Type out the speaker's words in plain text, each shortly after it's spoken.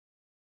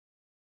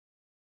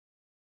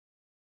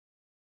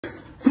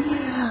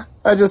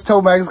I just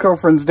told my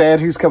ex-girlfriend's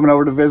dad, who's coming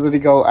over to visit, he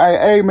go,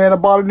 hey man, I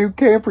bought a new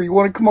camper. You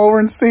want to come over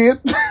and see it?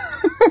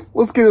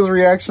 Let's get his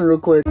reaction real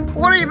quick.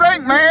 What do you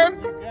think, man?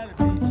 You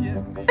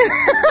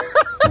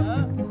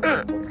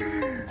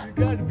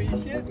gotta be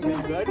shitting me,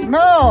 buddy.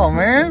 No,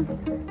 man.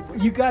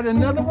 You got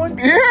another one?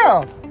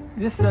 Yeah.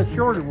 This is a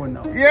shorter one,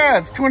 though. Yeah,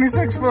 it's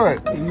 26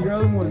 foot. And your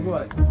other one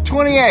was what?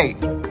 28.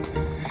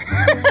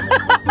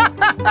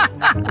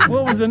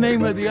 What was the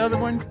name of the other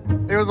one?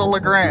 It was a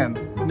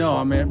Legrand. No,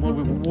 I meant,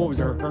 what was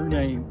her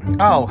name?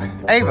 Oh,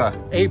 Ava.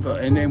 Ava.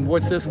 And then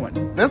what's this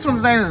one? This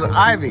one's name is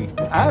Ivy.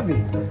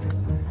 Ivy.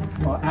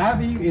 Well,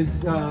 Ivy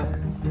is,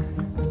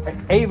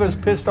 Ava's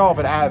pissed off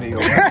at Ivy.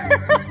 Okay?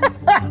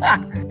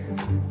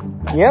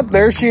 Yep,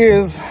 there she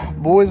is,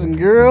 boys and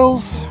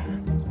girls.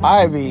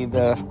 Ivy,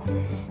 the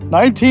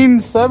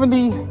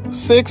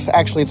 1976,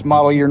 actually it's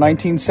model year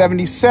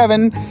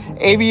 1977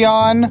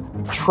 Avion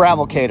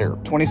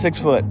Travelcator, 26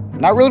 foot.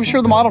 Not really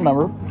sure the model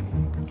number.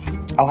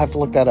 I'll have to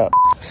look that up.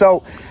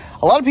 So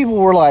a lot of people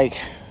were like,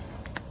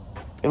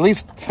 at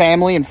least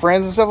family and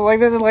friends and stuff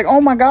like that, they're like,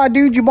 oh my God,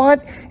 dude, you bought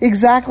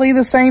exactly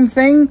the same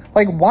thing?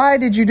 Like, why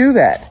did you do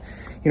that?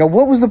 You know,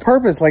 what was the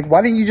purpose? Like,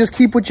 why didn't you just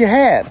keep what you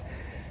had?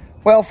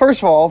 Well,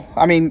 first of all,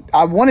 I mean,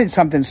 I wanted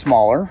something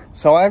smaller,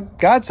 so I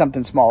got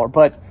something smaller.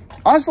 But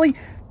honestly,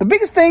 the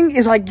biggest thing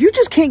is, like, you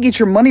just can't get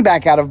your money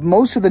back out of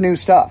most of the new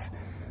stuff.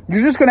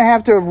 You're just going to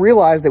have to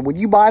realize that when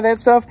you buy that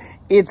stuff,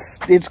 it's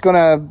going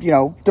to, you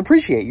know,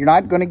 depreciate. You're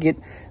not going to get...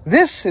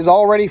 This is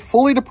already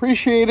fully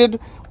depreciated.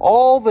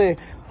 All the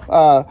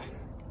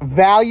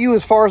value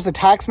as far as the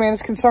tax man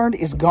is concerned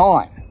is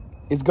gone.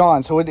 It's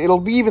gone. So it'll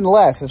be even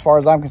less as far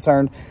as I'm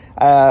concerned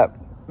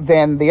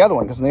than the other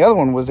one, because the other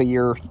one was a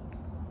year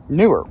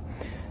newer.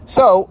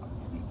 So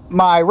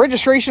my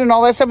registration and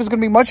all that stuff is going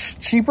to be much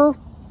cheaper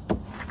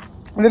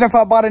than if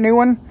I bought a new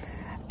one,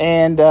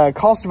 and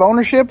cost of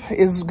ownership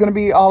is going to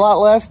be a lot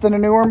less than a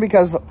new one,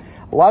 because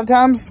a lot of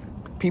times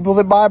people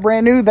that buy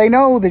brand new, they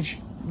know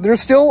that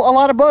there's still a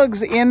lot of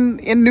bugs in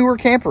newer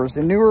campers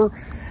and newer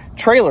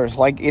trailers.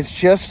 Like, it's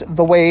just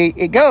the way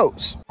it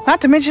goes.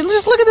 Not to mention,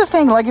 just look at this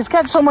thing. Like, it's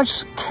got so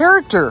much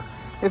character.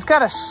 It's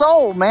got a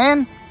soul,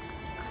 man.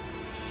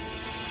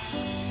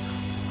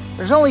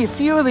 There's only a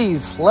few of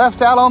these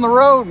left out on the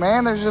road,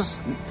 man. There's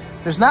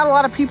not a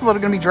lot of people that are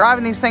going to be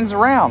driving these things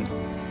around.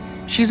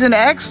 She's in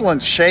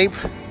excellent shape.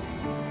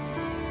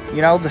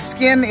 You know, the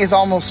skin is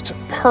almost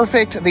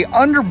perfect. The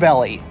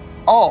underbelly,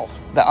 oh,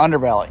 the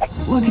underbelly.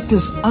 Look at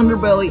this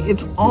underbelly.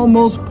 It's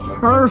almost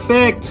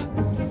perfect.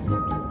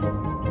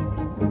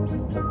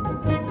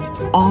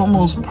 It's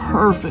almost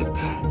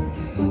perfect.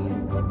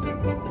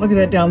 Look at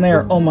that down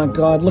there. Oh my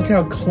God, look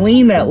how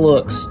clean that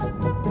looks.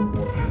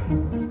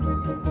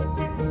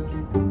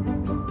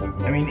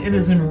 I mean, it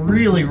is in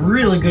really,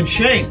 really good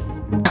shape.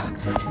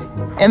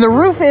 And the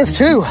roof is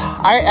too.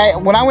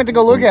 When I went to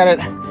go look at it,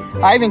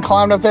 I even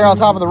climbed up there on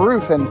top of the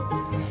roof, and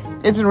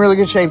it's in really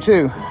good shape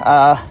too.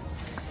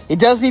 It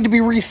does need to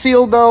be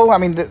resealed though. I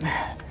mean,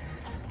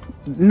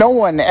 no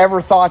one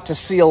ever thought to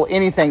seal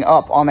anything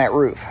up on that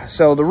roof.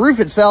 So the roof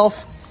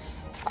itself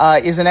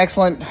is in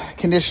excellent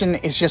condition.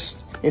 It's just,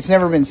 it's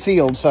never been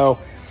sealed. So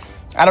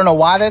I don't know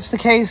why that's the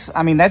case.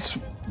 I mean, that's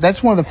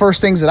one of the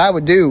first things that I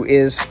would do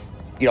is,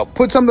 you know,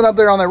 put something up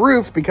there on the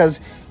roof, because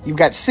you've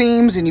got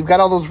seams and you've got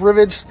all those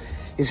rivets.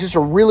 It's just a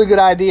really good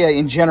idea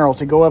in general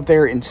to go up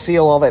there and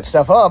seal all that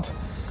stuff up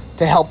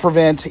to help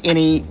prevent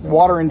any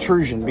water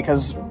intrusion,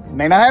 because it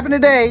may not happen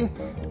today,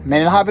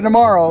 may not happen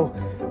tomorrow,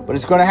 but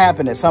it's going to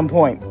happen at some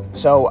point.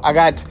 So I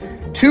got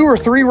 2 or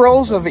 3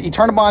 rolls of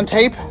Eternabond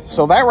tape.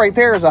 So that right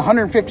there is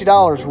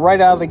 $150 right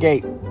out of the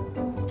gate.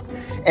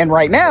 And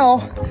right now,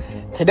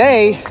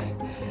 today,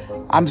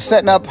 I'm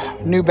setting up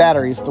new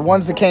batteries. The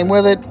ones that came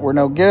with it were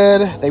no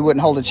good. They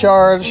wouldn't hold a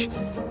charge.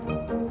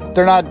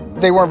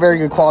 They weren't very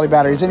good quality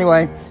batteries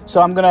anyway.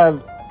 So I'm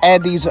gonna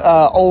add these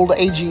older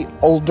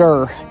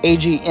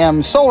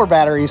AGM solar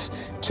batteries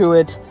to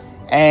it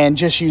and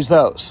just use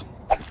those.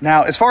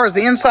 Now, as far as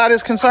the inside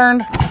is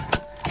concerned,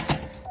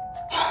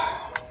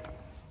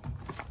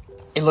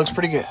 it looks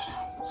pretty good.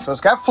 So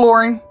it's got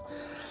flooring.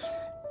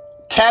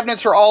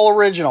 Cabinets are all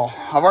original.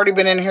 I've already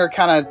been in here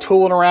kind of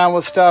tooling around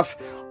with stuff.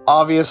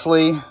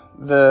 Obviously,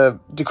 the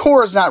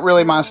decor is not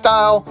really my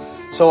style,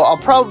 so I'll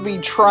probably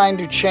be trying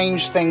to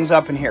change things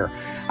up in here.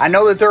 I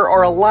know that there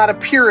are a lot of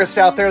purists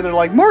out there that are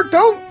like, Mark,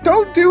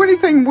 don't do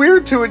anything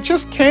weird to it.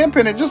 Just camp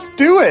in it. Just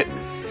do it.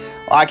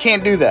 Well, I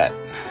can't do that.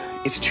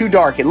 It's too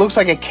dark. It looks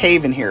like a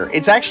cave in here.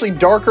 It's actually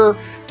darker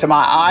to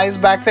my eyes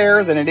back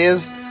there than it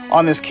is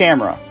on this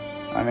camera.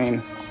 I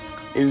mean,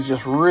 it is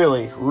just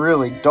really,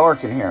 really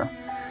dark in here.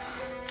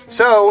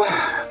 So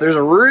there's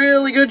a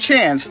really good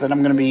chance that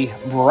I'm going to be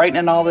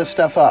brightening all this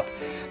stuff up.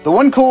 The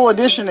one cool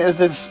addition is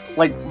this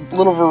like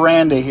little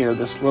veranda here,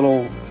 this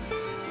little,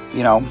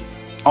 you know,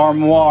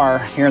 armoire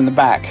here in the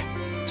back.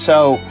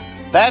 So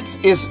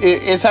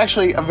it's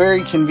actually a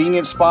very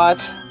convenient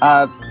spot.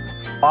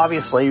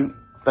 Obviously,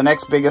 the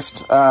next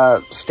biggest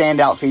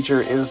standout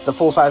feature is the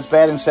full-size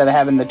bed instead of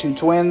having the 2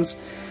 twins.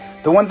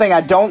 The one thing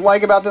I don't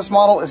like about this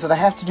model is that I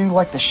have to do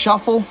like the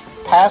shuffle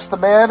past the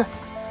bed.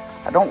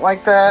 I don't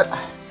like that,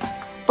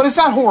 but it's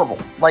not horrible.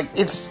 Like,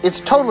 it's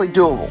totally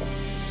doable,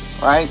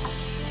 right?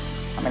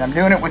 I mean, I'm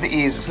doing it with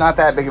ease. It's not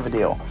that big of a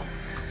deal.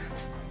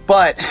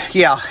 But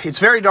yeah, it's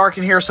very dark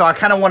in here, so I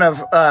kind of want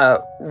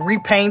to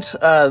repaint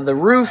the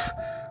roof,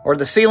 or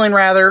the ceiling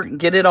rather,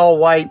 get it all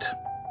white.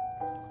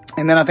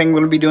 And then I think I'm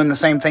going to be doing the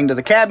same thing to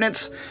the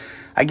cabinets.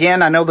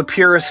 Again, I know the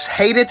purists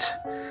hate it.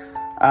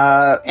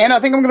 And I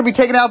think I'm going to be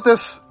taking out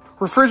this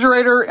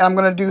refrigerator, and I'm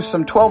going to do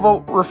some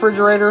 12-volt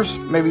refrigerators,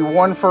 maybe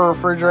one for a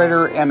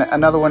refrigerator and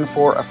another one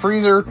for a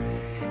freezer.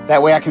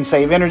 That way I can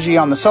save energy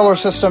on the solar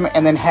system,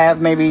 and then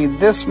have maybe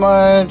this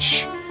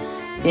much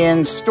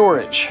in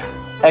storage,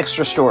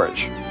 extra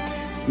storage,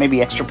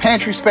 maybe extra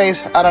pantry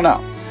space, I don't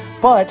know.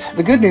 But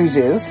the good news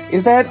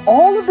is that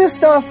all of this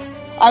stuff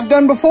I've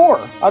done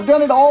before. I've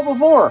done it all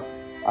before.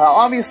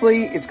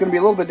 Obviously, it's going to be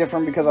a little bit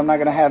different because I'm not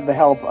going to have the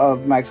help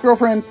of my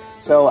ex-girlfriend,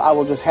 so I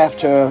will just have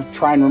to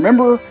try and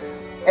remember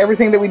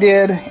everything that we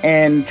did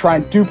and try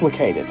and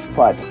duplicate it.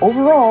 But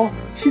overall,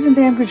 she's in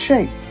damn good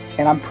shape,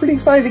 and I'm pretty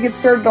excited to get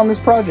started on this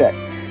project.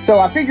 So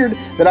I figured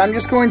that I'm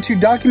just going to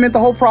document the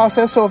whole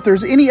process, so if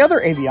there's any other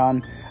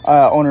Avion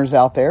owners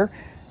out there,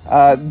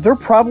 they're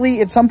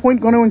probably at some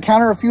point going to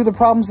encounter a few of the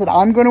problems that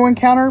I'm going to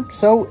encounter,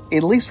 so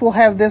at least we'll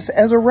have this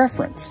as a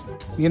reference.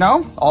 You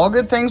know, all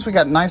good things. We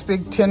got nice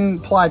big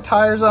 10-ply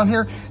tires on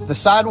here. The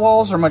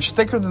sidewalls are much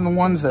thicker than the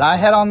ones that I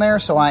had on there,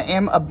 so I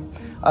am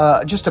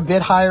just a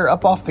bit higher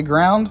up off the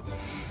ground.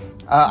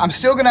 I'm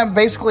still going to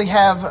basically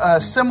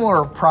have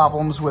similar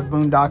problems with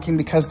boondocking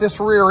because this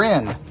rear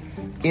end,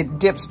 it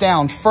dips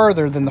down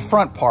further than the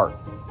front part,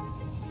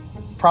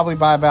 probably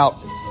by about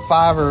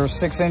 5 or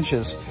 6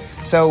 inches.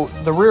 So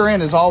the rear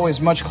end is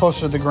always much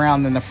closer to the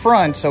ground than the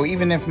front. So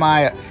even if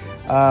my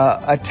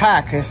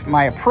if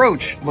my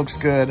approach looks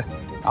good,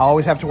 I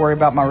always have to worry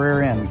about my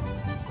rear end.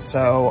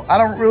 So I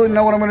don't really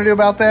know what I'm going to do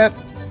about that.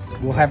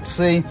 We'll have to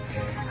see.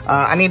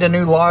 I need a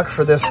new lock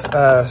for this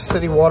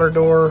city water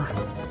door.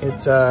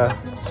 It's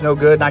no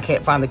good, and I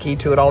can't find the key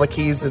to it. All the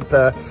keys that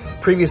the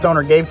previous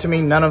owner gave to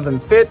me, none of them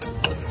fit.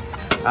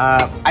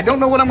 I don't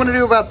know what I'm going to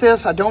do about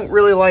this. I don't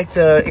really like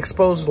the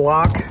exposed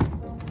lock.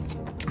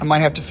 I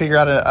might have to figure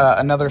out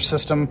another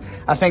system.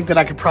 I think that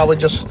I could probably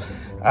just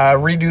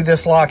redo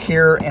this lock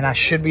here, and I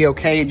should be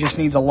okay. It just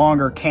needs a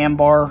longer cam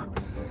bar.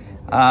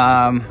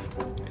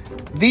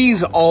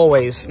 These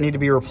always need to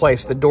be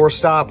replaced. The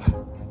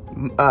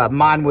doorstop,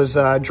 mine was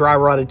dry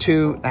rotted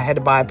too. I had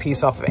to buy a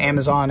piece off of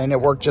Amazon, and it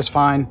worked just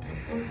fine.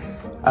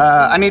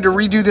 I need to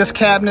redo this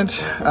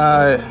cabinet.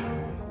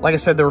 Like I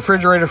said, the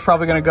refrigerator's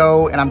probably going to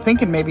go, and I'm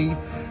thinking maybe,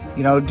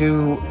 you know,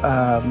 do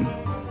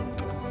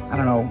I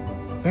don't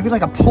know, maybe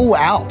like a pull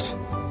out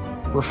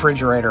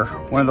refrigerator,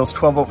 one of those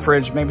 12-volt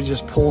fridge, maybe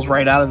just pulls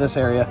right out of this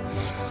area.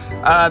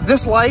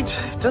 This light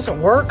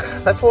doesn't work.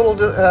 That's a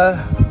little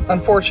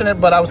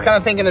unfortunate, but I was kind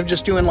of thinking of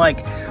just doing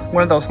like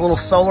one of those little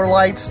solar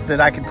lights that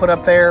I could put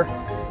up there,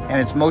 and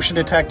it's motion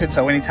detected,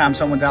 so anytime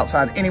someone's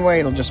outside anyway,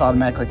 it'll just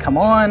automatically come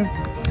on.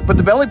 But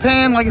the belly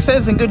pan, like I said,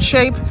 is in good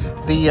shape.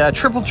 The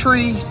triple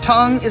tree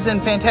tongue is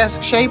in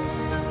fantastic shape.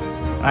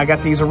 I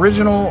got these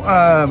original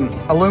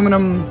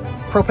aluminum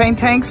propane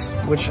tanks,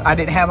 which I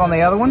didn't have on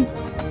the other one.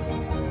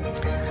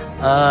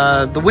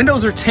 The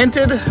windows are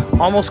tinted,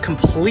 almost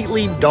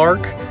completely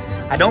dark.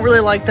 I don't really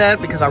like that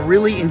because I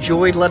really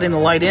enjoyed letting the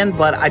light in,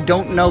 but I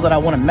don't know that I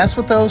want to mess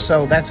with those,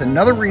 so that's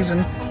another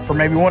reason for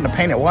maybe wanting to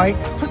paint it white.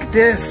 Look at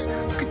this,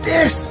 look at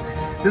this.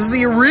 This is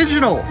the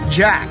original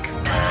jack,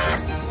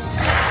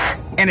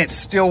 and it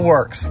still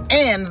works.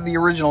 And the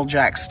original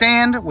jack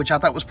stand, which I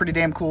thought was pretty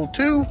damn cool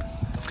too.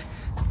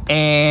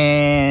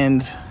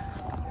 And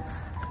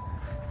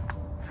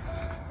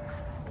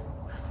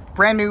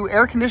brand new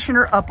air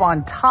conditioner up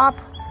on top,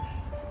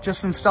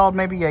 just installed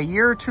maybe a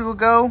year or two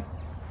ago.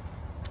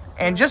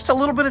 And just a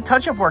little bit of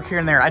touch-up work here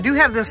and there. I do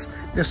have this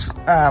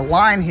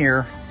line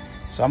here,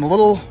 so I'm a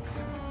little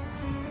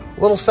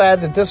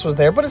sad that this was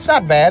there, but it's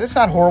not bad. It's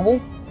not horrible.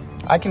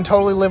 I can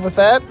totally live with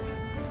that.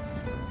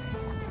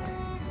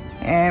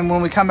 And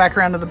when we come back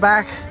around to the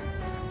back,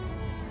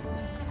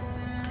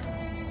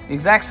 the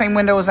exact same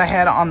window as I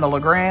had on the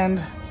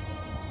LeGrand,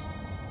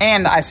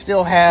 and I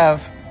still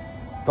have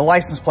the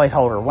license plate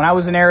holder. When I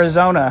was in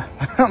Arizona,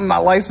 my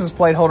license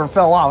plate holder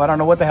fell off. I don't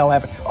know what the hell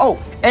happened.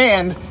 Oh,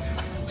 and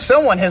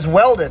someone has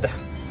welded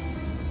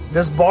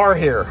this bar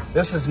here.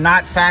 This is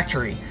not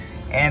factory,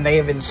 and they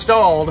have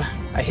installed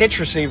a hitch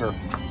receiver.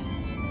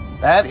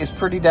 That is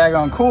pretty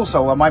daggone cool.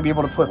 So I might be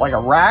able to put like a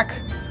rack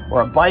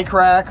or a bike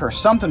rack or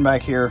something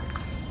back here.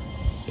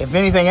 If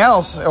anything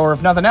else, or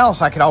if nothing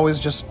else, I could always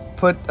just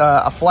put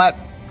a flat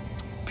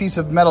piece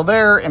of metal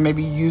there and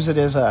maybe use it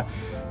as a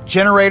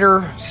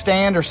generator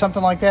stand or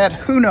something like that.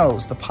 Who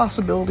knows? The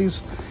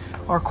possibilities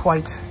are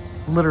quite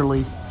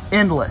literally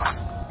endless.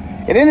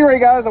 At any rate,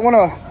 guys, I want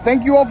to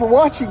thank you all for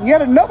watching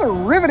yet another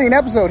riveting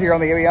episode here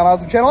on the Avion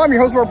Awesome channel. I'm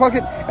your host, Mark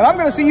Puckett, and I'm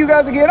going to see you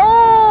guys again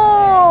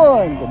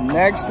on the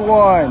next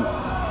one.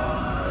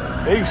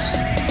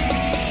 Peace.